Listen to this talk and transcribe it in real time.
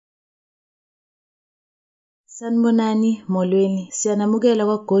Sanibonani, molweni. Siyanamukela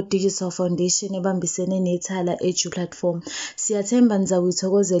kwa-Go Digital Foundation ebambisene neThala Edu Platform. Siyathemba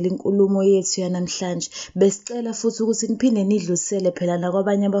nizakuyithokozela inkulumo yethu yanamhlanje. Besicela futhi ukuthi niphinde nidlulisele phela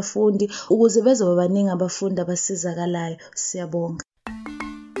nakwabanye abafundi ukuze bezoba baningi abafundi abasizakalayo. Siyabonga.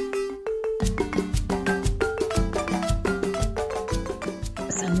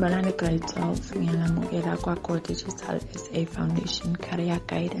 Sanibonani grade 12, ngiyanamukela kwa-Go Digital SA Foundation Career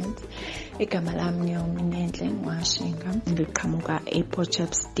Guidance. Igama lami ngiyominenhle Ngwashenga, ngiqhamuka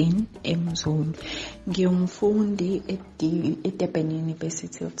ePortshepstone eMzumbe. Ngiyumfundi eDurban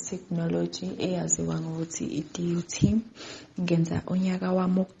University of Technology eyaziwa ngokuthi i-DUT. Ngenza unyaka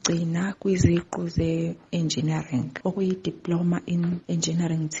wami wokugcina kwiziqu ze-engineering, okuyi-diploma in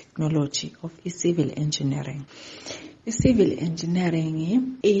engineering technology of i-civil engineering. I-civil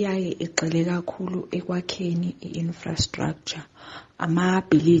engineering iyaye igxile kakhulu ekwakheni i-infrastructure,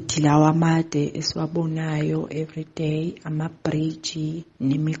 amabhilidi lawa amade esiwabonayo everyday, amabhriji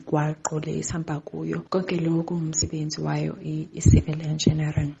nemigwaqo le esihamba kuyo. Konke lokho umsebenzi wayo i-civil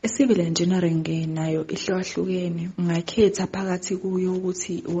engineering. I-civil engineering nayo ihlukahlukene. Ungakhetha phakathi kuyo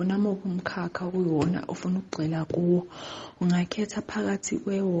ukuthi wona muphi umkhakha kuyiwona ofuna ukugxila kuwo. Ungakhetha phakathi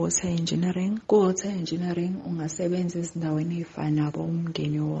kwe-water engineering. Ku-water engineering ungasebenza ezindaweni ezifana nabo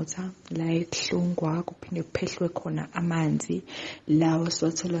umngeni water, la ekuhlungwa kuphinde kuphehlwe khona amanzi lawo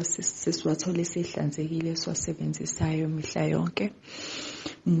sesiwathole sehlanzekile siwasebenzisayo mihla yonke.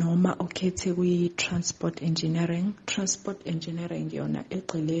 Noma ukhethe kwi-transport engineering. Transport engineering yona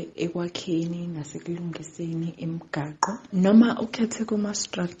egxile ekwakheni nasekulungiseni imigaqo. Noma ukhethe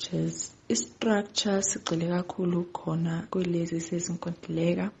kuma-structures. I-structure sigxile kakhulu khona kulezi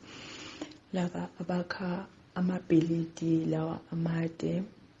sezinkontileka laba abakha amabhilidi lawa amade,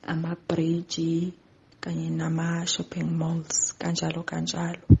 amabhriji kanye nama-shopping malls kanjalo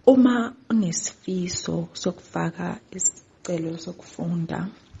kanjalo. Uma unesifiso sokufaka isicelo sokufunda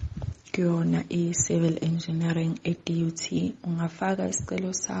kuyona i-civil engineering e-DUT, ungafaka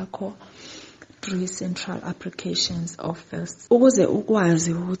isicelo sakho through Central Applications Office. Ukuze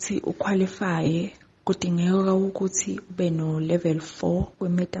ukwazi ukuthi uqualifye, kudingeka ukuthi ube no level 4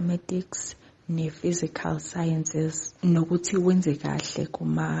 kwi-mathematics ne-physical sciences, nokuthi wenze kahle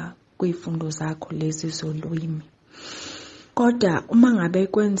kwizifundo zakho lezi zolwimi. Kodwa uma ngabe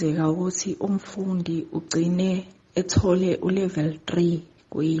kwenzeka ukuthi umfundi ugcine ethole u-level 3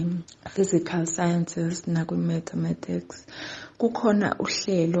 kwi-physical sciences nakwi-mathematics, kukhona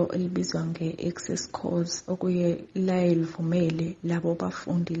uhlelo elibizwa nge-access course okuye laye livumele labo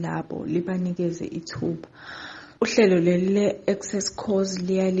bafundi labo libanikeze ithuba. Uhlelo leli le-access course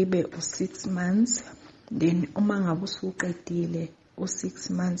liya libe u-6 months, then uma ngabe usuqedile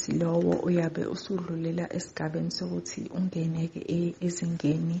u-6 months lowo uyabe usudlulela esigabeni sokuthi ungene-ke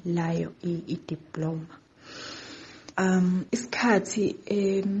ezingeni layo i-diploma. Isikhathi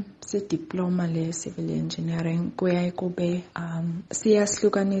se-diploma le-civil engineering kuyaye kube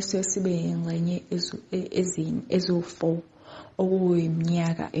siyahlukaniswe sibe yingxenye eziwu-4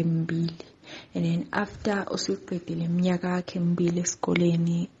 okuyiminyaka emibili. And then after usuqedile iminyaka yakhe emibili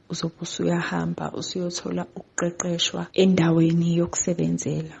esikoleni uzobe usuyahamba usuyothola ukuqeqeshwa endaweni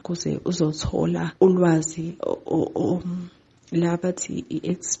yokusebenzela ukuze uzothola ulwazi labathi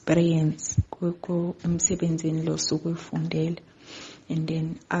i-experience emsebenzini lo sukuyifundele. And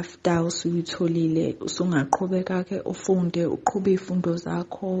then after usuyitholile usungaqhubeka-ke ufunde uqhube izifundo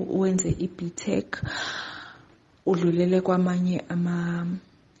zakho uwenze i-BTech, udlulele kwamanye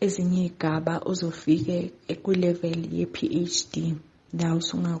ezinye izigaba uzofike kwi-level ye-PhD. La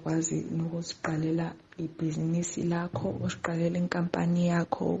usungakwazi nokuziqalela ibhizinisi lakho, uziqalela inkampani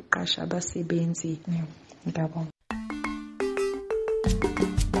yakho, uqasha abasebenzi. Ngiyabonga.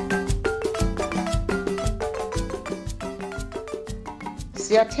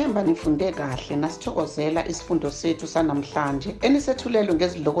 Siyathemba nifunde kahle nasithokozela isifundo sethu sanamhlanje enisethulelwe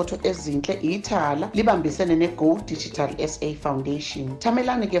ngezilokotho ezinhle iThala libambisene ne-Go Digital SA Foundation.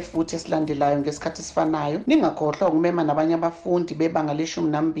 Thamelani ke futhi esilandelayo ngesikhathi sifanayo. Ningakhohlwa ukumema nabanye abafundi bebanga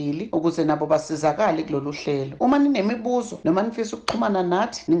le-12 ukuze nabo basizakale kulolu hlelo. Uma ninemibuzo noma nifisa ukuxhumana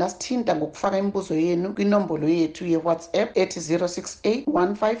nathi, ningasithinta ngokufaka imibuzo yenu kwinombolo yethu ye-WhatsApp ethi 068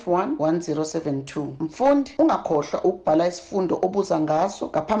 151 1072. Mfundi, ungakhohlwa ukubhala isifundo obuza ngaso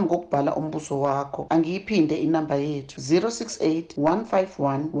ngaphambi kokubhala umbuzo wakho. Angiyiphinde inamba yethu 068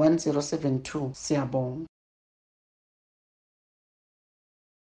 151 1072. Siyabonga.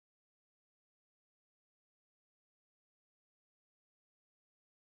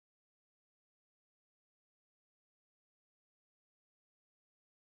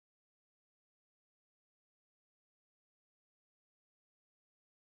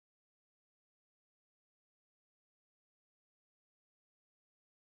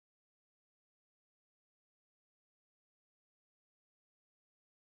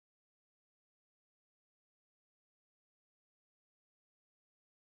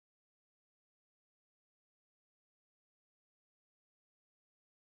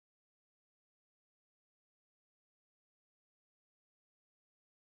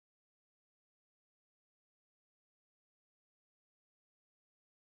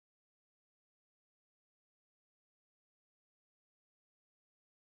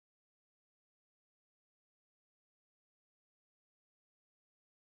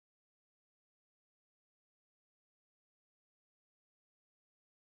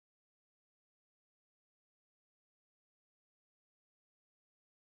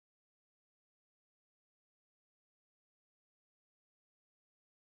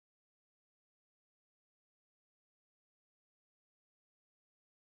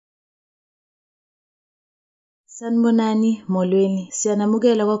 Sanibonani, molweni.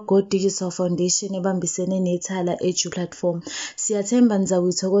 Siyanamukela kwa-Go Digital Foundation ebambisene nethala Edu-Platform. Siyathemba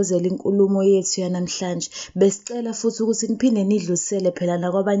nizakuyithokozela inkulumo yethu yanamhlanje. Besicela futhi ukuthi niphinde nidlulisele phela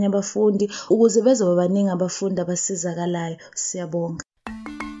nakwabanye abafundi ukuze bezoba baningi abafundi abasizakalayo. Siyabonga.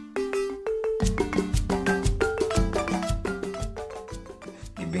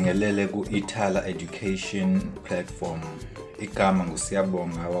 Ngibingelele ku-Ithala Education Platform. Igama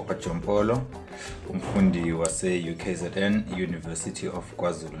nguSiyabonga wakwaJompolo, umfundi wase-UKZN University of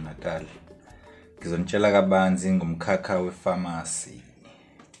KwaZulu Natal. Ngizonitshela kabanzi ngomkhakha we-pharmacy.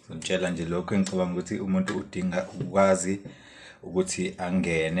 Ngizonitshela nje lokho engicabanga ukuthi umuntu udinga ukwazi ukuthi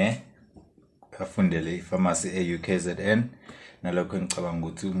angene afundele i-pharmacy e-UKZN, nalokho engicabanga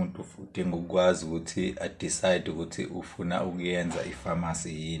ukuthi umuntu udinga ukwazi ukuthi a-decide ukuthi ufuna ukuyenza i-pharmacy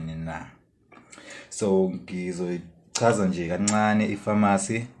yini na. So ngizochaza nje kancane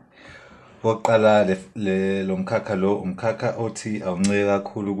i-pharmacy. Oqala lo mkhakha lo umkhakha othi awuncike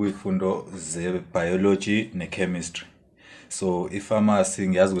kakhulu kwizifundo ze-biology ne-chemistry. So i-pharmacy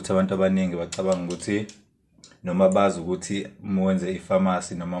ngiyazi ukuthi abantu abaningi bacabanga ukuthi noma bazi ukuthi mwenze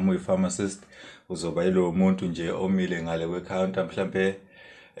i-pharmacy noma uyi-pharmacist uzoba yilo muntu nje omile ngale kwe-counter mhlambe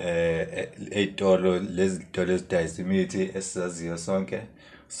ey'tolo lezi zitolo ezidayisa imithi esizaziyo sonke.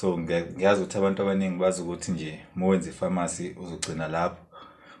 So ngiyazi ukuthi abantu abaningi bazi ukuthi nje mwenze i-pharmacy uzogcina lapho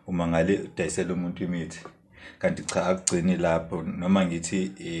uma ngale udayisela umuntu imithi, kanti cha akugcini lapho, noma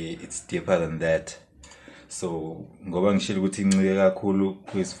ngithi it's deeper than that. So ngoba ngishilo ukuthi incike kakhulu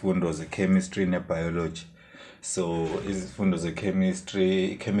kwizifundo ze-chemistry ne-biology. So izifundo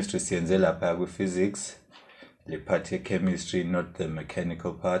ze-chemistry siyenze lapha kwi-physics, le part ye-chemistry, not the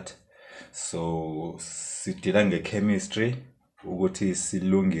mechanical part. So sidila nge-chemistry ukuthi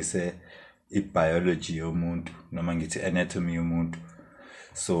silungise i-biology yomuntu noma ngithi anatomy yomuntu.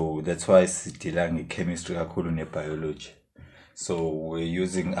 So that's why sidila nge-chemistry kakhulu ne-biology. So we're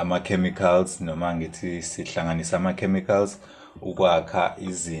using ama-chemicals noma ngithi sihlanganisa ama-chemicals ukwakha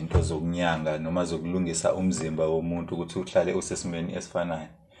izinto zokunyanga noma zokulungisa umzimba womuntu ukuthi uhlale usesimeni esifanayo.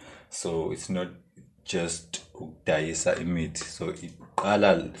 So it's not just ukudayisa imithi. So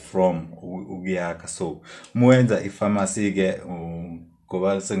iqala from ukuyakha. So mwenza i-pharmacy ke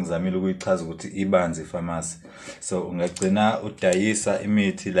ngoba sengizamile ukuyichaza ukuthi ibanzi i-pharmacy. So ungagcina udayisa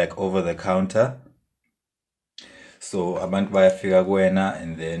imithi like over the counter. So abantu bayafika kuwena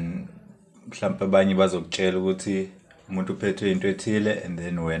and then mhlawumbe abanye bazokutshela ukuthi umuntu uphethwe into ethile and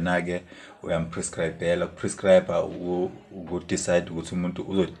then wena ke uyamprescribela. Prescriber ukudecide ukuthi umuntu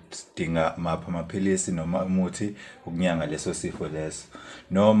uzodinga mapha amaphilisi noma umuthi ukunyanga leso sifo leso,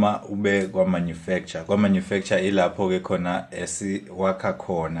 noma ube kwa-manufacture ilapho ke khona esiwakha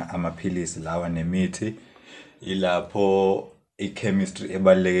khona amaphilisi lawa nemithi, ilapho i-chemistry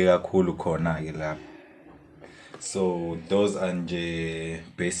ebaluleke kakhulu khona ke lapho. So those are nje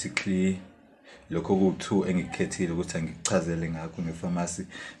basically lokho ku-2 engikukhethile ukuthi angikuchazele ngakho nge-pharmacy.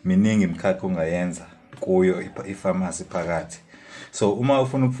 Miningi imkhakha ongayenza kuyo i-pharmacy phakathi. So uma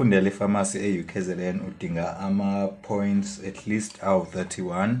ufuna ukufundela i-pharmacy e-UKZN udinga ama-points at least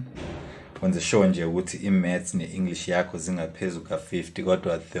awu-31. Wenze sure nje ukuthi i-maths ne-English yakho zingaphezulu ka-50,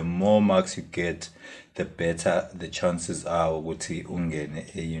 kodwa the more marks you get the better the chances are ukuthi ungene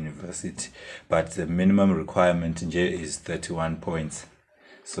e-university, but the minimum requirement nje is 31 points.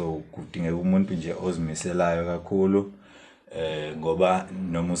 So kudingeka umuntu nje ozimiselayo kakhulu ngoba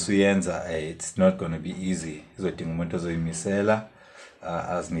noma usuyenza it's not going to be easy. Izodinga umuntu ozoyimisela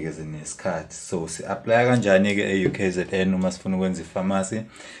azinikeze nesikhathi. So si-apply kanjani ke e-UKZN uma sifuna ukwenza i-pharmacy?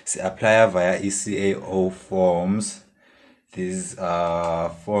 Si-apply via i-CAO forms. These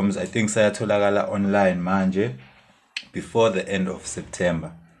forms I think sayatholakala online manje before the end of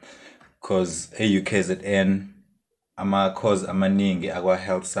September, because e-UKZN ama-course amaningi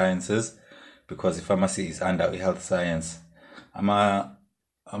akwa-health sciences, because i-pharmacy is under i-health science.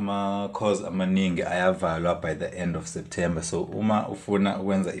 Ama-course amaningi ayavalwa by the end of September. So uma ufuna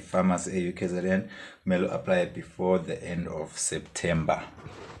ukwenza i-pharmacy e-UKZN kumele u-apply before the end of September.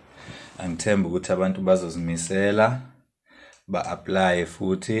 Angithemba ukuthi abantu bazozimisela ba-apply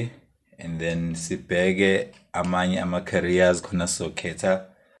futhi, and then sibheke amanye ama-careers khona sokhetha.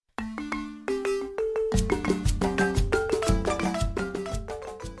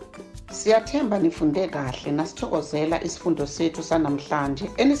 Siyathemba nifunde kahle nasithokozela isifundo sethu sanamhlanje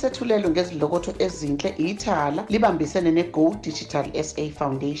enisethulelwe ngezilokotho ezinhle ithala libambisene neGo Digital SA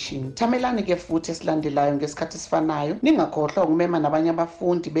Foundation. Thamelani ke futhi esilandelayo ngesikhathi esifanayo, ningakhohlwa ukumema nabanye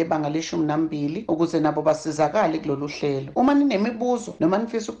abafundi bebanga le-12 ukuze nabo basizakale kulolu hlelo. Uma ninemibuzo noma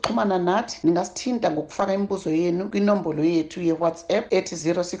nifisa ukuxhumana nathi, ningasithinta ngokufaka imibuzo yenu kwinombolo yethu ye-WhatsApp ethi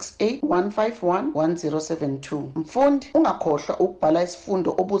 068 151 1072. Mfundi, ungakhohlwa ukubhala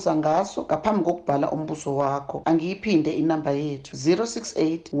isifundo obuza ngaso ngaphambi kokubhala umbuzo wakho. Angiyiphinde inamba yethu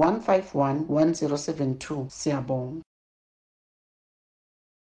 068 151 1072. Siyabonga.